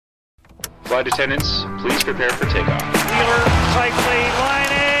Flight attendants, please prepare for takeoff. Wheeler, Scheifele,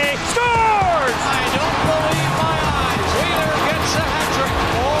 line A, scores! I don't believe my eyes. Wheeler gets a hat trick.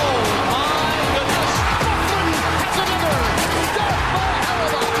 Oh my goodness. Buckland has another. Death by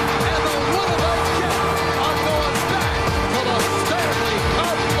Hellebuck. And the Winnipeg Jets are going back to the Stanley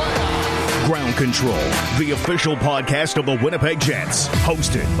Cup playoffs. Ground Control, the official podcast of the Winnipeg Jets,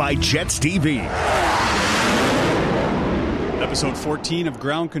 hosted by Jets TV. Episode 14 of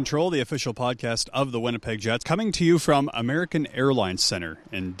Ground Control, the official podcast of the Winnipeg Jets, coming to you from American Airlines Center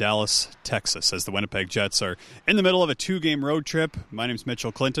in Dallas, Texas, as the Winnipeg Jets are in the middle of a 2-game road trip. My name's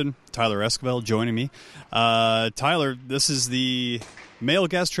Mitchell Clinton, Tyler Esquivel joining me. Tyler, this is the male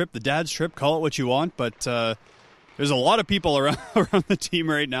guest trip, the dad's trip, call it what you want, but there's a lot of people around the team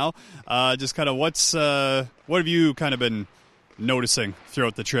right now. Just kind of what have you kind of been noticing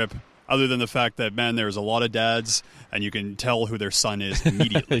throughout the trip? Other than the fact that, man, there's a lot of dads, and you can tell who their son is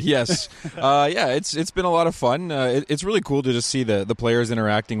immediately. Yes. It's been a lot of fun. It's really cool to just see the players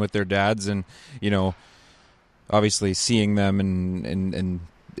interacting with their dads and, obviously seeing them and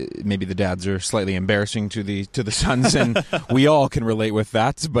maybe the dads are slightly embarrassing to the sons, and we all can relate with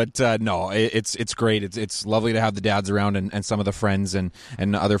that. But no, it's great. It's lovely to have the dads around and some of the friends and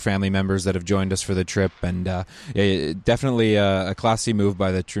other family members that have joined us for the trip. And definitely a classy move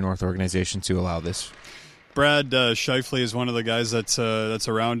by the True North organization to allow this. Brad Scheifele is one of the guys that's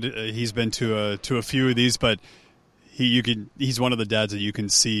around. He's been to a few of these, but he's one of the dads that you can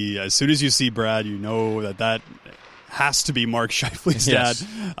see as soon as you see Brad, you know that has to be Mark Scheifele's dad.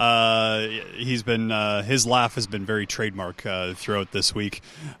 Yes. He's been his laugh has been very trademark throughout this week.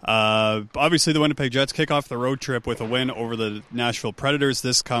 Obviously, the Winnipeg Jets kick off the road trip with a win over the Nashville Predators.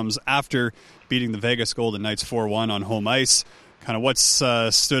 This comes after beating the Vegas Golden Knights 4-1 on home ice. Kind of what's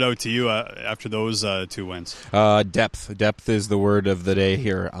stood out to you after those two wins? Depth is the word of the day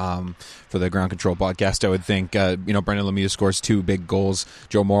here for the Ground Control podcast. I would think Brendan Lemieux scores 2 big goals.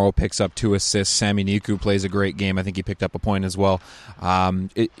 Joe Morrow picks up 2 assists. Sami Niku plays a great game. I think he picked up a point as well.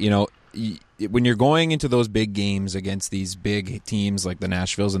 When you're going into those big games against these big teams like the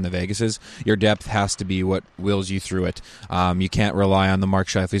Nashvilles and the Vegases, your depth has to be what wills you through it. You can't rely on the Mark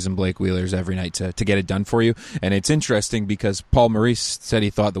Scheifeles and Blake Wheelers every night to get it done for you. And it's interesting because Paul Maurice said he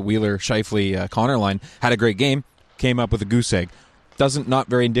thought the Wheeler-Scheifele-Connor line had a great game, came up with a goose egg. Not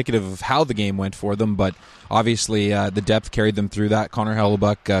very indicative of how the game went for them, but obviously the depth carried them through that. Connor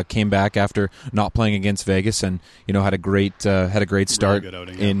Hellebuck came back after not playing against Vegas, and had a great start really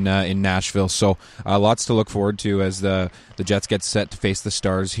outing, in Nashville. So lots to look forward to as the Jets get set to face the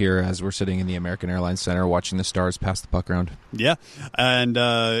Stars here as we're sitting in the American Airlines Center watching the Stars pass the puck around. Yeah, and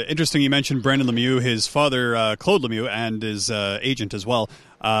interesting you mentioned Brendan Lemieux. His father, Claude Lemieux, and his agent as well,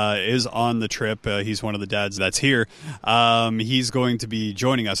 is on the trip. He's one of the dads that's here. He's going to be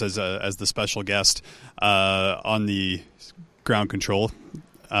joining us as the special guest on the Ground Control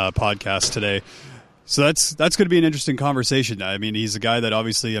podcast today. So that's going to be an interesting conversation. I mean, he's a guy that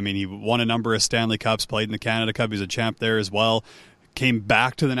obviously, he won a number of Stanley Cups, played in the Canada Cup. He's a champ there as well. Came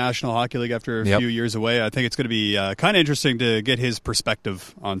back to the National Hockey League after a few years away. I think it's going to be kind of interesting to get his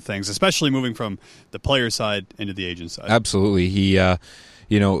perspective on things, especially moving from the player side into the agent side. Absolutely. He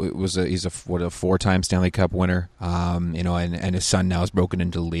he's a 4-time Stanley Cup winner, and his son now has broken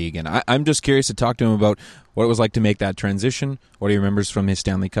into the league. And I'm just curious to talk to him about what it was like to make that transition, what he remembers from his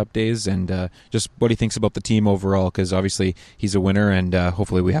Stanley Cup days, and just what he thinks about the team overall, because obviously he's a winner, and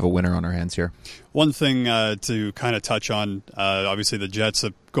hopefully we have a winner on our hands here. One thing to kind of touch on, obviously the Jets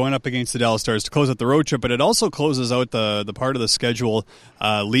are going up against the Dallas Stars to close out the road trip, but it also closes out the part of the schedule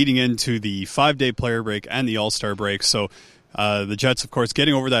leading into the 5-day player break and the All-Star break. So the Jets, of course,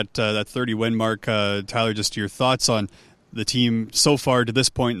 getting over that 30-win mark. Tyler, just your thoughts on the team so far to this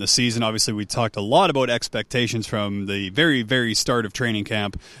point in the season. Obviously, we talked a lot about expectations from the very, very start of training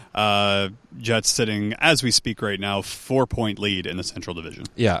camp. Jets sitting, as we speak right now, 4-point lead in the Central Division.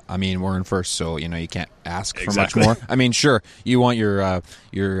 Yeah, we're in first, so you can't ask for much more. Sure, you want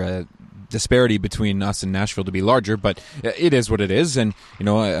your disparity between us and Nashville to be larger, but it is what it is, and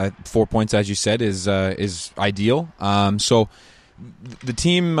 4 points, as you said, is ideal. So the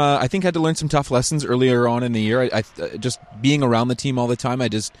team, I think, had to learn some tough lessons earlier on in the year. I just being around the team all the time,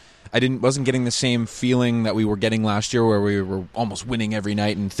 wasn't getting the same feeling that we were getting last year, where we were almost winning every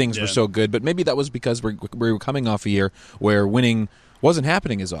night and things were so good. But maybe that was because we were coming off a year where winning wasn't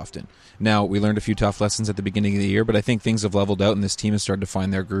happening as often. Now, we learned a few tough lessons at the beginning of the year, but I think things have leveled out and this team has started to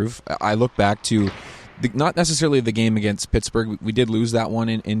find their groove. I look back to not necessarily the game against Pittsburgh. We did lose that one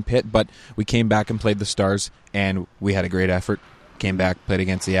in Pitt, but we came back and played the Stars, and we had a great effort. Came back, played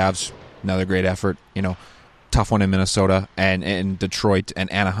against the Avs, another great effort. tough one in Minnesota and Detroit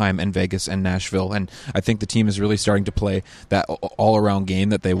and Anaheim and Vegas and Nashville. And I think the team is really starting to play that all-around game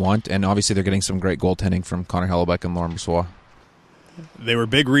that they want. And obviously they're getting some great goaltending from Connor Hellebuyck and Laurent Brossoit. They were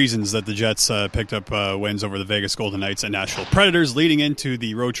big reasons that the Jets picked up wins over the Vegas Golden Knights and Nashville Predators leading into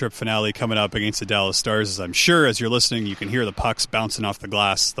the road trip finale coming up against the Dallas Stars. As I'm sure as you're listening, you can hear the pucks bouncing off the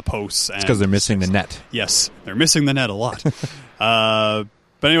glass, the posts. It's because they're missing the net. Yes, they're missing the net a lot.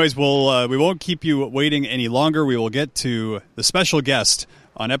 But anyways, we won't keep you waiting any longer. We will get to the special guest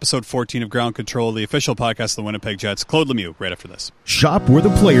on episode 14 of Ground Control, the official podcast of the Winnipeg Jets, Claude Lemieux, right after this. Shop where the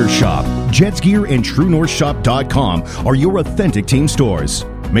players shop. Jets Gear and TrueNorthShop.com are your authentic team stores.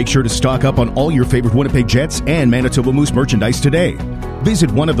 Make sure to stock up on all your favorite Winnipeg Jets and Manitoba Moose merchandise today. Visit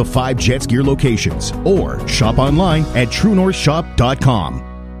one of the 5 Jets Gear locations or shop online at TrueNorthShop.com.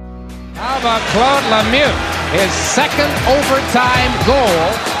 How about Claude Lemieux? His second overtime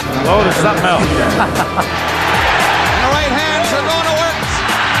goal. Claude is something else. The right hands are going to work.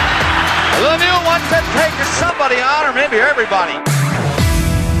 Lemieux wants to take somebody on, or maybe everybody.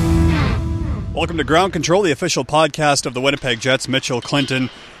 Welcome to Ground Control, the official podcast of the Winnipeg Jets. Mitchell Clinton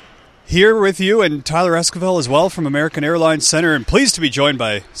here with you, and Tyler Esquivel as well from American Airlines Center, and pleased to be joined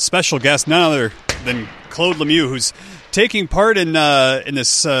by special guest, none other than Claude Lemieux, who's taking part in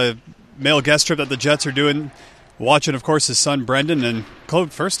this male guest trip that the Jets are doing, watching, of course, his son Brendan. And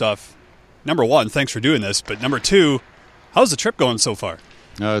Claude, first off, number one, thanks for doing this, but number two, how's the trip going so far?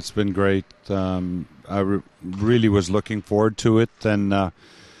 It's been great. I really was looking forward to it, and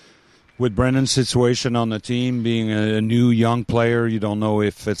with Brendan's situation on the team, being a new young player, you don't know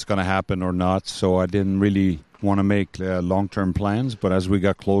if it's going to happen or not, so I didn't really want to make long-term plans, but as we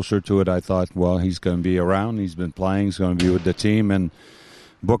got closer to it, I thought, well, he's going to be around, he's been playing, he's going to be with the team, and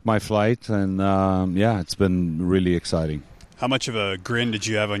booked my flight, and it's been really exciting. How much of a grin did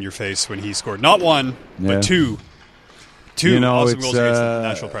you have on your face when he scored? Not one, but two awesome goals against the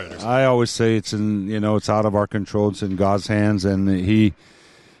Nashville Predators. I always say it's out of our control. It's in God's hands, and he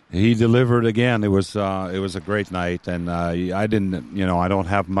delivered again. It was a great night, and I don't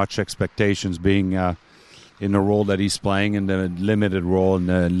have much expectations being in the role that he's playing, in the limited role in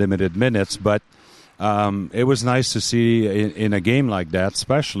the limited minutes, but it was nice to see in a game like that,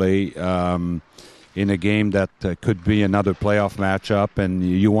 especially in a game that could be another playoff matchup, and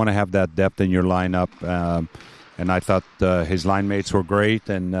you want to have that depth in your lineup. And I thought his line mates were great,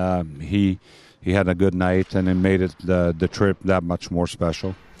 and he had a good night, and it made it the trip that much more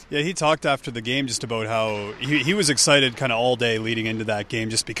special. Yeah, he talked after the game just about how he was excited kind of all day leading into that game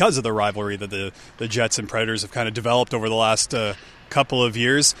just because of the rivalry that the Jets and Predators have kind of developed over the last couple of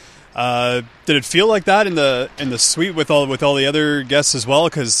years. Did it feel like that in the suite with all the other guests as well?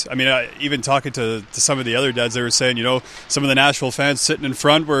 Because I mean, even talking to some of the other dads, they were saying, some of the Nashville fans sitting in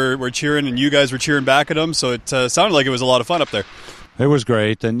front were cheering, and you guys were cheering back at them. So it sounded like it was a lot of fun up there. It was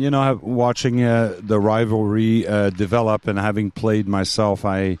great, and watching the rivalry develop, and having played myself,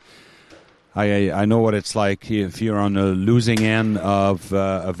 I know what it's like if you're on the losing end of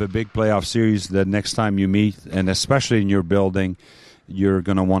a big playoff series. The next time you meet, and especially in your building, you're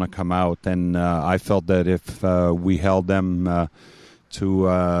going to want to come out. And I felt that if we held them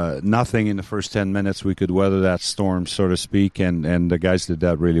to nothing in the first 10 minutes, we could weather that storm, so to speak, and the guys did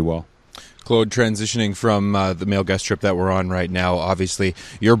that really well. Claude, transitioning from the male guest trip that we're on right now, obviously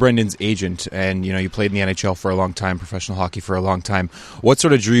you're Brendan's agent, and you played in the NHL for a long time, professional hockey for a long time. What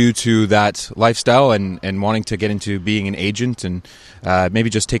sort of drew you to that lifestyle and wanting to get into being an agent, and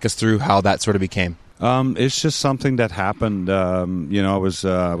maybe just take us through how that sort of became? It's just something that happened. I was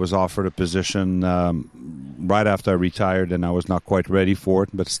offered a position right after I retired, and I was not quite ready for it,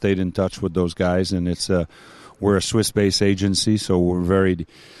 but stayed in touch with those guys. And we're a Swiss-based agency, so we're very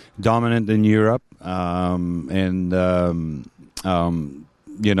dominant in Europe. A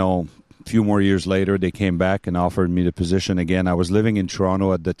few more years later, they came back and offered me the position again. I was living in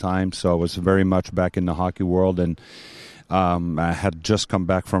Toronto at the time, so I was very much back in the hockey world, and I had just come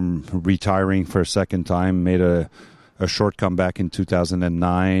back from retiring for a second time, made a short comeback in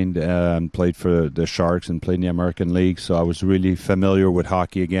 2009, and played for the Sharks and played in the American League. So I was really familiar with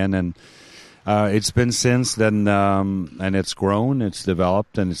hockey again, and it's been since then, and it's grown, it's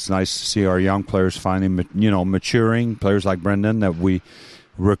developed, and it's nice to see our young players finally, maturing. Players like Brendan that we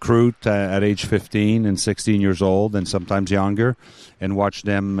recruit at age 15 and 16 years old, and sometimes younger, and watch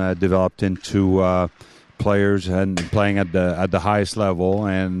them develop into players and playing at the highest level,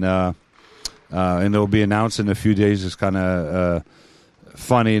 and it'll be announced in a few days. It's kind of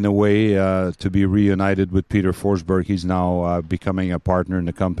funny in a way to be reunited with Peter Forsberg. He's now becoming a partner in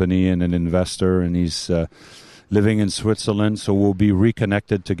the company and an investor, and he's living in Switzerland, so we'll be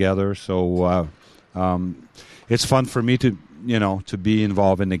reconnected together. So it's fun for me to be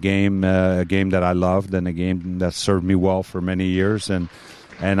involved in the game, a game that I loved and a game that served me well for many years, and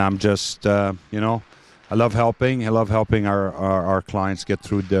I'm just I love helping. I love helping our clients get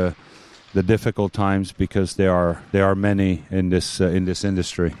through the difficult times, because there are many in this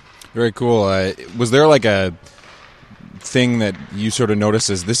industry. Very cool. Was there like a thing that you sort of noticed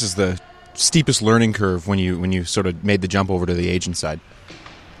as this is the steepest learning curve when you sort of made the jump over to the agent side?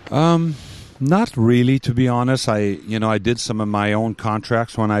 Not really, to be honest. I did some of my own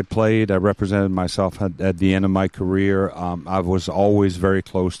contracts when I played. I represented myself at the end of my career. I was always very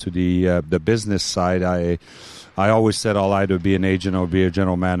close to the business side. I always said I'll either be an agent or be a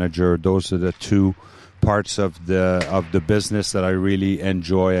general manager. Those are the two parts of the business that I really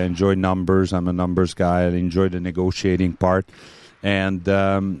enjoy. I enjoy numbers. I'm a numbers guy. I enjoy the negotiating part. And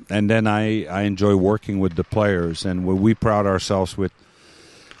then I enjoy working with the players. And what we pride ourselves with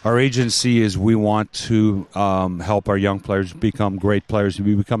our agency is we want to help our young players become great players. If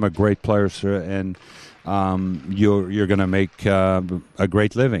you become a great player, sir, and you're going to make a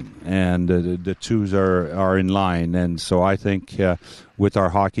great living, and the twos are in line. And so I think with our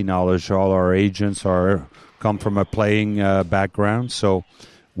hockey knowledge, all our agents come from a playing background, so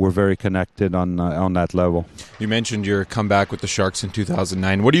we're very connected on that level. You mentioned your comeback with the Sharks in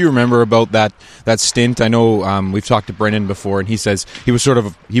 2009. What do you remember about that stint? I know we've talked to Brendan before, and he says he was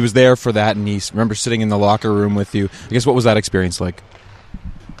there for that, and he remembers sitting in the locker room with you. I guess, what was that experience like?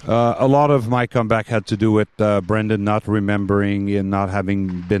 A lot of my comeback had to do with Brendan not remembering and not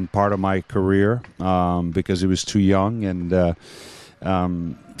having been part of my career because he was too young. And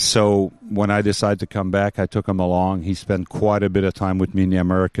so when I decided to come back, I took him along. He spent quite a bit of time with me in the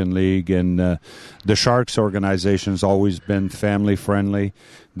American League. And the Sharks organization has always been family-friendly.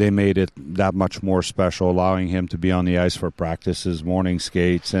 They made it that much more special, allowing him to be on the ice for practices, morning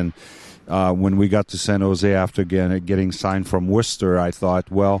skates. And when we got to San Jose after getting signed from Worcester, I thought,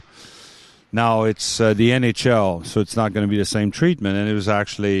 well, now it's the NHL, so it's not going to be the same treatment. And it was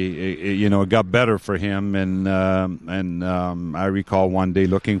actually, it got better for him. And I recall one day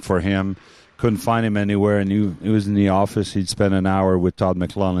looking for him, couldn't find him anywhere, and he was in the office. He'd spent an hour with Todd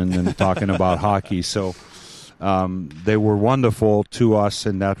McLellan and talking about hockey. So they were wonderful to us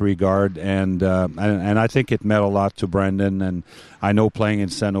in that regard, and I think it meant a lot to Brendan. And I know playing in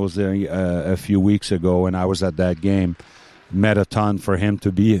San Jose a few weeks ago, and I was at that game, meant a ton for him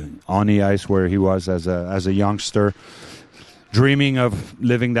to be on the ice where he was as a youngster, dreaming of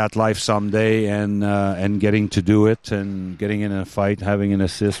living that life someday, and getting to do it, and getting in a fight, having an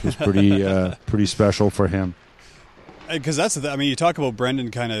assist was pretty special for him. Because that's you talk about Brendan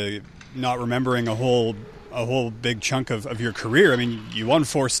kind of not remembering a whole big chunk of your career. I mean, you won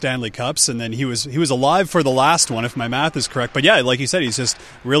 4 Stanley Cups, and then he was alive for the last one, if my math is correct. But yeah, like you said, he's just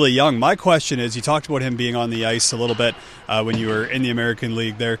really young. My question is, you talked about him being on the ice a little bit when you were in the American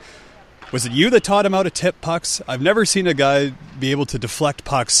League there. Was it you that taught him how to tip pucks? I've never seen a guy be able to deflect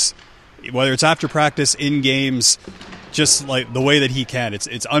pucks, whether it's after practice, in games, just like the way that he can.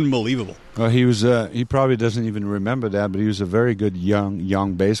 It's unbelievable. Well, he was he probably doesn't even remember that, but he was a very good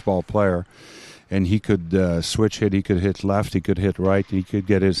young baseball player. And he could switch hit. He could hit left. He could hit right. He could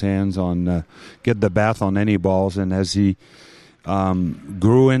get his hands on, get the bat on any balls. And as he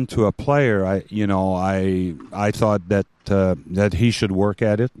grew into a player, I thought that he should work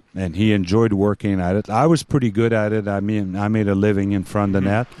at it, and he enjoyed working at it. I was pretty good at it. I mean, I made a living in front of the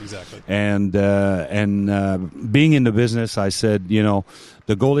net. Exactly. And being in the business, I said,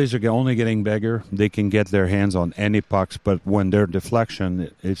 the goalies are only getting bigger. They can get their hands on any pucks, but when they're deflection,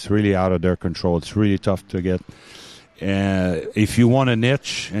 it's really out of their control. It's really tough to get. If you want a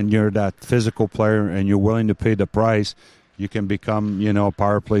niche and you're that physical player and you're willing to pay the price, you can become, a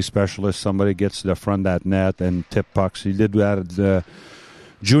power play specialist. Somebody gets to the front of that net and tip pucks. He did that at the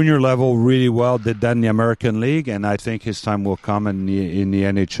junior level really well, did that in the American League, and I think his time will come in the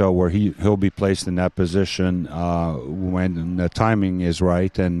NHL where he'll be placed in that position when the timing is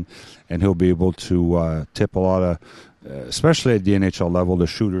right, and he'll be able to tip a lot of, especially at the NHL level, the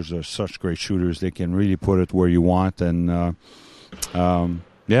shooters are such great shooters. They can really put it where you want, and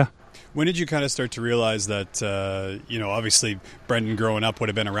yeah. When did you kind of start to realize that, obviously Brendan growing up would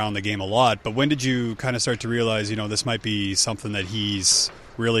have been around the game a lot, but when did you kind of start to realize, this might be something that he's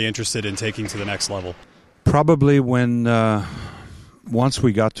really interested in taking to the next level? Probably when, once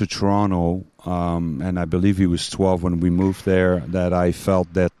we got to Toronto, and I believe he was 12 when we moved there, that I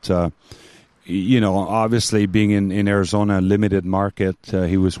felt that, obviously being in Arizona, a limited market,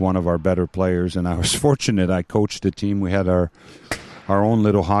 he was one of our better players, and I was fortunate. I coached the team. We had our own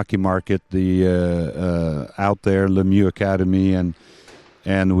little hockey market, out there, Lemieux Academy, and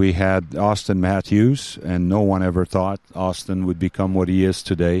And we had Austin Matthews, and no one ever thought Austin would become what he is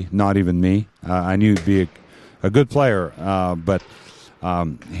today, not even me. I knew he'd be a good player, but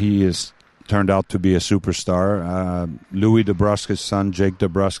he has turned out to be a superstar. Louis DeBrusk's son, Jake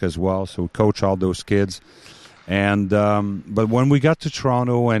DeBrusk, as well, so we coach all those kids. And but when we got to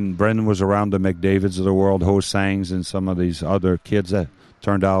Toronto and Brendan was around the McDavids of the world, Ho-Sangs, and some of these other kids that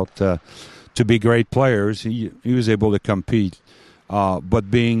turned out to be great players, he was able to compete. But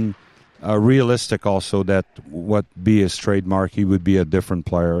being realistic also that what be his trademark, he would be a different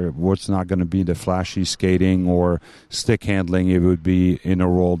player. What's not going to be the flashy skating or stick handling. It would be in a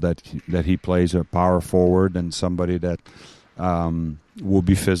role that he plays, a power forward and somebody that will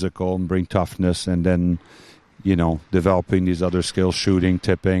be physical and bring toughness, and then, developing these other skills, shooting,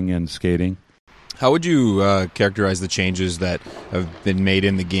 tipping, and skating. How would you characterize the changes that have been made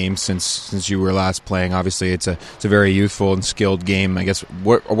in the game since you were last playing? Obviously, it's a very youthful and skilled game. I guess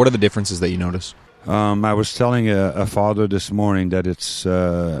what are the differences that you notice? I was telling a father this morning that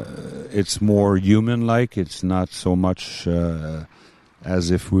it's more human-like. It's not so much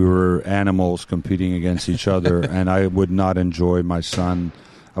as if we were animals competing against each other. And I would not enjoy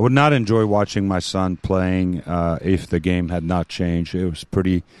watching my son playing if the game had not changed. It was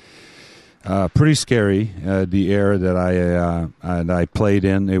pretty scary, the era that I played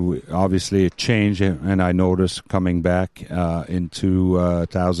in. Obviously it changed, and I noticed coming back in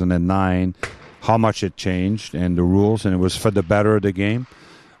 2009 how much it changed and the rules, and it was for the better of the game.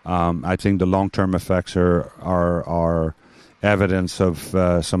 I think the long-term effects are evidence of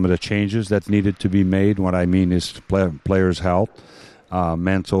some of the changes that needed to be made. What I mean is players' health,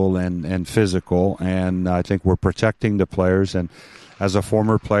 mental and physical, and I think we're protecting the players. And as a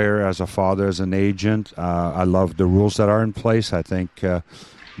former player, as a father, as an agent, I love the rules that are in place. I think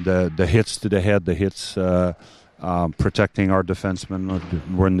the hits to the head, the hits protecting our defensemen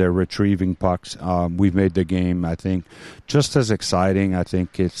when they're retrieving pucks. We've made the game, I think, just as exciting. I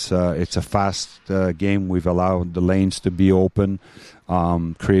think it's a fast game. We've allowed the lanes to be open,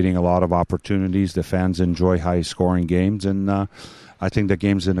 creating a lot of opportunities. The fans enjoy high-scoring games, and I think the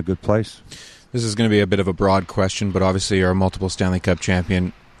game's in a good place. This is going to be a bit of a broad question, but obviously you're a multiple Stanley Cup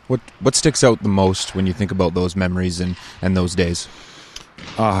champion. What sticks out the most when you think about those memories and those days?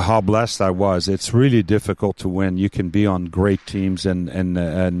 How blessed I was. It's really difficult to win. You can be on great teams and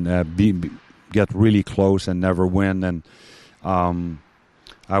get really close and never win. And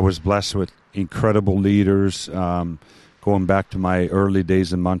I was blessed with incredible leaders. Going back to my early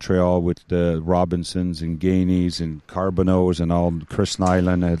days in Montreal with the Robinsons and Gaineys and Carboneaus and all, Chris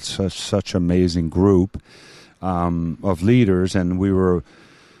Nyland had such amazing group of leaders, and we were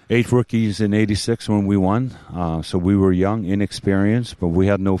 8 rookies in '86 when we won. So we were young, inexperienced, but we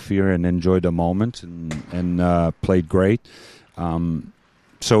had no fear and enjoyed the moment and played great.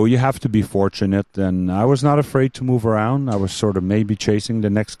 So you have to be fortunate, and I was not afraid to move around. I was sort of maybe chasing the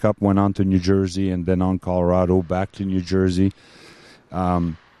next cup, went on to New Jersey, and then on Colorado, back to New Jersey.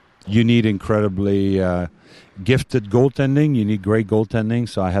 You need incredibly gifted goaltending. You need great goaltending.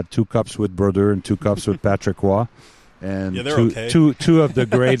 So I had 2 cups with Brodeur and 2 cups with Patrick Roy, and two of the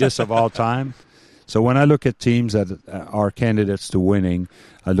greatest of all time. So when I look at teams that are candidates to winning,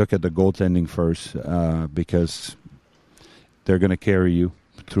 I look at the goaltending first because they're going to carry you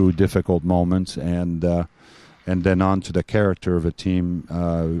through difficult moments, and then on to the character of a team,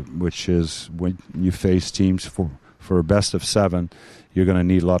 which is when you face teams for a best of 7, you're going to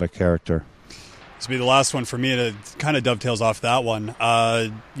need a lot of character. This will be the last one for me, and it kind of dovetails off that one.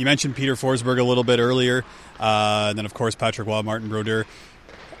 You mentioned Peter Forsberg a little bit earlier, and then of course Patrick Roy, Martin Brodeur.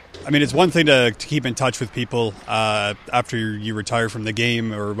 I mean, it's one thing to keep in touch with people after you retire from the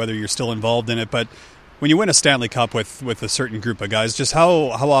game, or whether you're still involved in it, but when you win a Stanley Cup with a certain group of guys, just how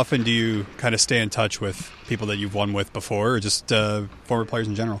often do you kind of stay in touch with people that you've won with before, or just former players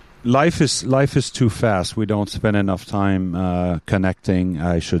in general? Life is too fast. We don't spend enough time connecting,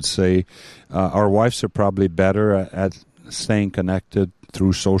 I should say. Our wives are probably better at staying connected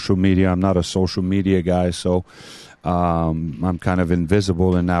through social media. I'm not a social media guy, so I'm kind of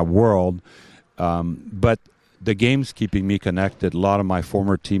invisible in that world. But the game's keeping me connected. A lot of my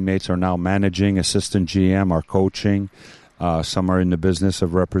former teammates are now managing, assistant GM, are coaching. Some are in the business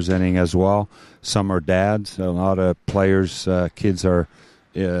of representing as well. Some are dads. A lot of players' kids are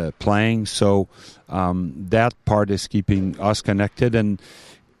playing. So that part is keeping us connected. And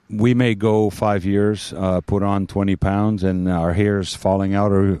we may go 5 years, put on 20 pounds, and our hair is falling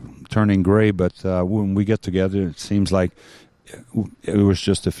out or turning gray. But when we get together, it seems like it was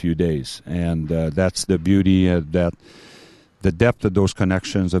just a few days, and that's the beauty that the depth of those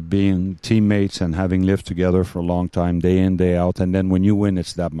connections of being teammates and having lived together for a long time, day in, day out. And then when you win,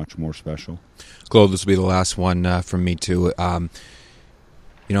 it's that much more special. Claude, this will be the last one from me too.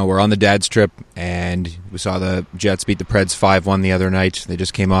 We're on the dad's trip, and we saw the Jets beat the Preds 5-1 the other night. They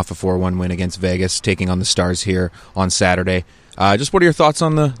just came off a 4-1 win against Vegas, taking on the Stars here on Saturday. Just what are your thoughts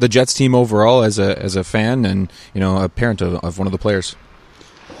on the Jets team overall as a fan and a parent of one of the players?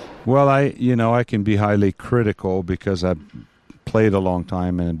 Well, I can be highly critical because I've played a long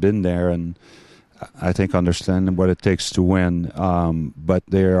time and been there, and I think understand what it takes to win. But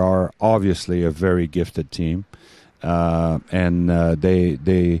they are obviously a very gifted team. And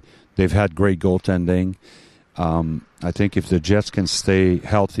they've had great goaltending. I think if the Jets can stay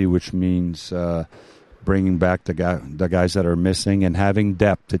healthy, which means bringing back the guys that are missing and having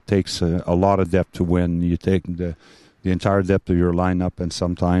depth, it takes a lot of depth to win. You take the entire depth of your lineup, and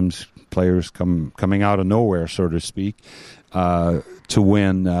sometimes players coming out of nowhere, so to speak, to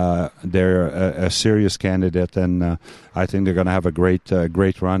win. They're a serious candidate, and I think they're going to have a great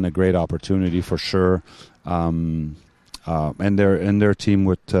run, a great opportunity for sure. And their team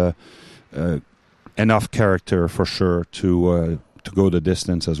with enough character for sure to go the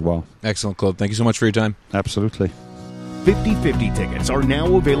distance as well. Excellent, Claude. Thank you so much for your time. Absolutely. 50/50 tickets are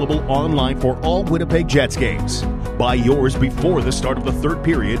now available online for all Winnipeg Jets games. Buy yours before the start of the third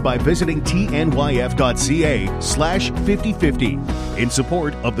period by visiting tnyf.ca/5050 in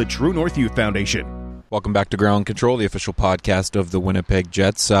support of the True North Youth Foundation. Welcome back to Ground Control, the official podcast of the Winnipeg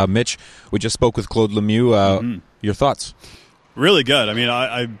Jets. Mitch, we just spoke with Claude Lemieux. Your thoughts? Really good. I mean,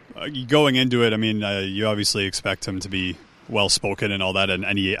 I going into it, you obviously expect him to be well-spoken and all that,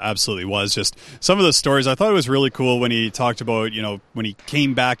 and he absolutely was. Just some of the stories, I thought it was really cool when he talked about, when he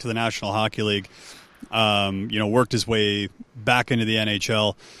came back to the National Hockey League, worked his way back into the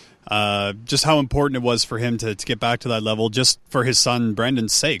NHL. Just how important it was for him to get back to that level, just for his son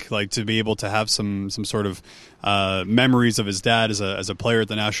Brendan's sake, like to be able to have some sort of memories of his dad as a player at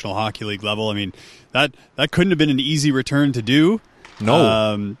the National Hockey League level. I mean, that couldn't have been an easy return to do.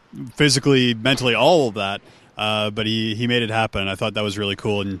 No, physically, mentally, all of that. But he made it happen. I thought that was really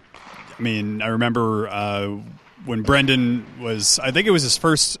cool. And I mean, I remember when Brendan I think it was his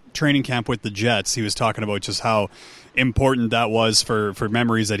first training camp with the Jets. He was talking about just how important that was for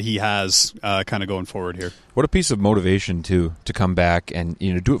memories that he has kind of going forward here. What a piece of motivation to come back and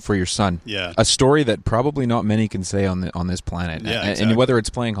do it for your son. Yeah, a story that probably not many can say on this planet. Yeah, exactly. And whether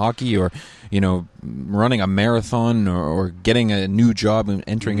it's playing hockey or running a marathon or getting a new job and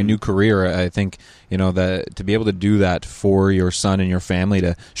entering a new career, I think that to be able to do that for your son and your family,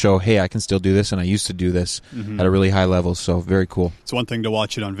 to show, hey, I can still do this and I used to do this at a really high level. So very cool. It's one thing to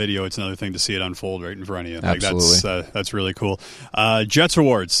watch it on video; it's another thing to see it unfold right in front of you. Absolutely. That's really cool. Jets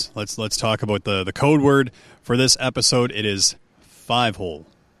rewards. Let's talk about the code word for this episode. It is 5-hole.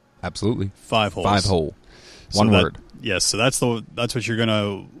 Absolutely. 5 holes. 5-hole. One word. Yes. So that's what you're going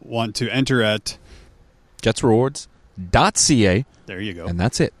to want to enter at jetsrewards.ca. There you go. And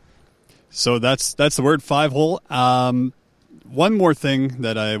that's it. So that's the word 5-hole. One more thing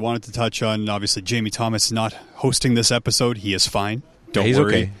that I wanted to touch on. Obviously, Jamie Thomas is not hosting this episode. He is fine. Don't he's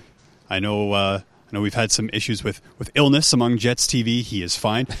worry. Okay. I know we've had some issues with illness among Jets TV. He is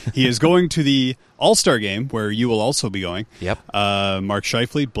fine. He is going to the All-Star game, where you will also be going. Yep. Mark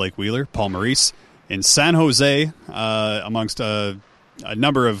Scheifele, Blake Wheeler, Paul Maurice in San Jose, amongst a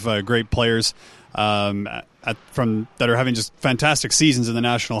number of great players that are having just fantastic seasons in the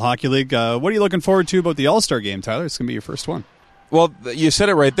National Hockey League. What are you looking forward to about the All-Star game, Tyler? It's going to be your first one. Well, you said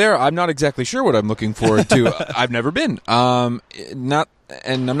it right there. I'm not exactly sure what I'm looking forward to. I've never been. And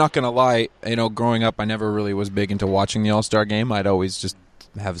I'm not going to lie, growing up, I never really was big into watching the All-Star game. I'd always just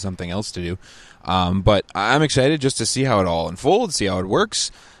have something else to do. But I'm excited just to see how it all unfolds, see how it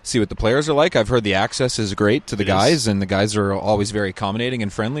works, see what the players are like. I've heard the access is great to the guys, and the guys are always very accommodating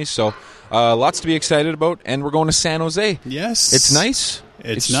and friendly. So lots to be excited about. And we're going to San Jose. Yes. It's nice.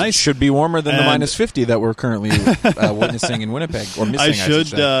 It's nice. Should be warmer than the minus 50 that we're currently witnessing in Winnipeg. Or missing,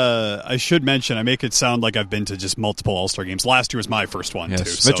 I should mention, I make it sound like I've been to just multiple All-Star games. Last year was my first one, too.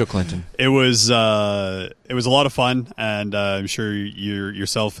 Mitchell Clinton. It was a lot of fun, and I'm sure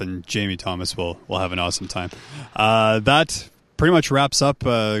yourself and Jamie Thomas will have an awesome time. That pretty much wraps up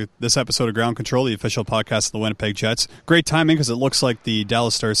this episode of Ground Control, the official podcast of the Winnipeg Jets. Great timing, because it looks like the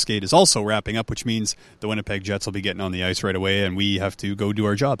Dallas Stars skate is also wrapping up, which means the Winnipeg Jets will be getting on the ice right away, and we have to go do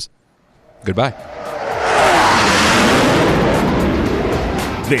our jobs. Goodbye.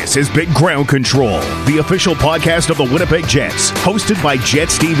 This has been Ground Control, the official podcast of the Winnipeg Jets, hosted by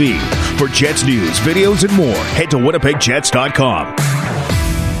Jets TV. For Jets news, videos, and more, head to winnipegjets.com.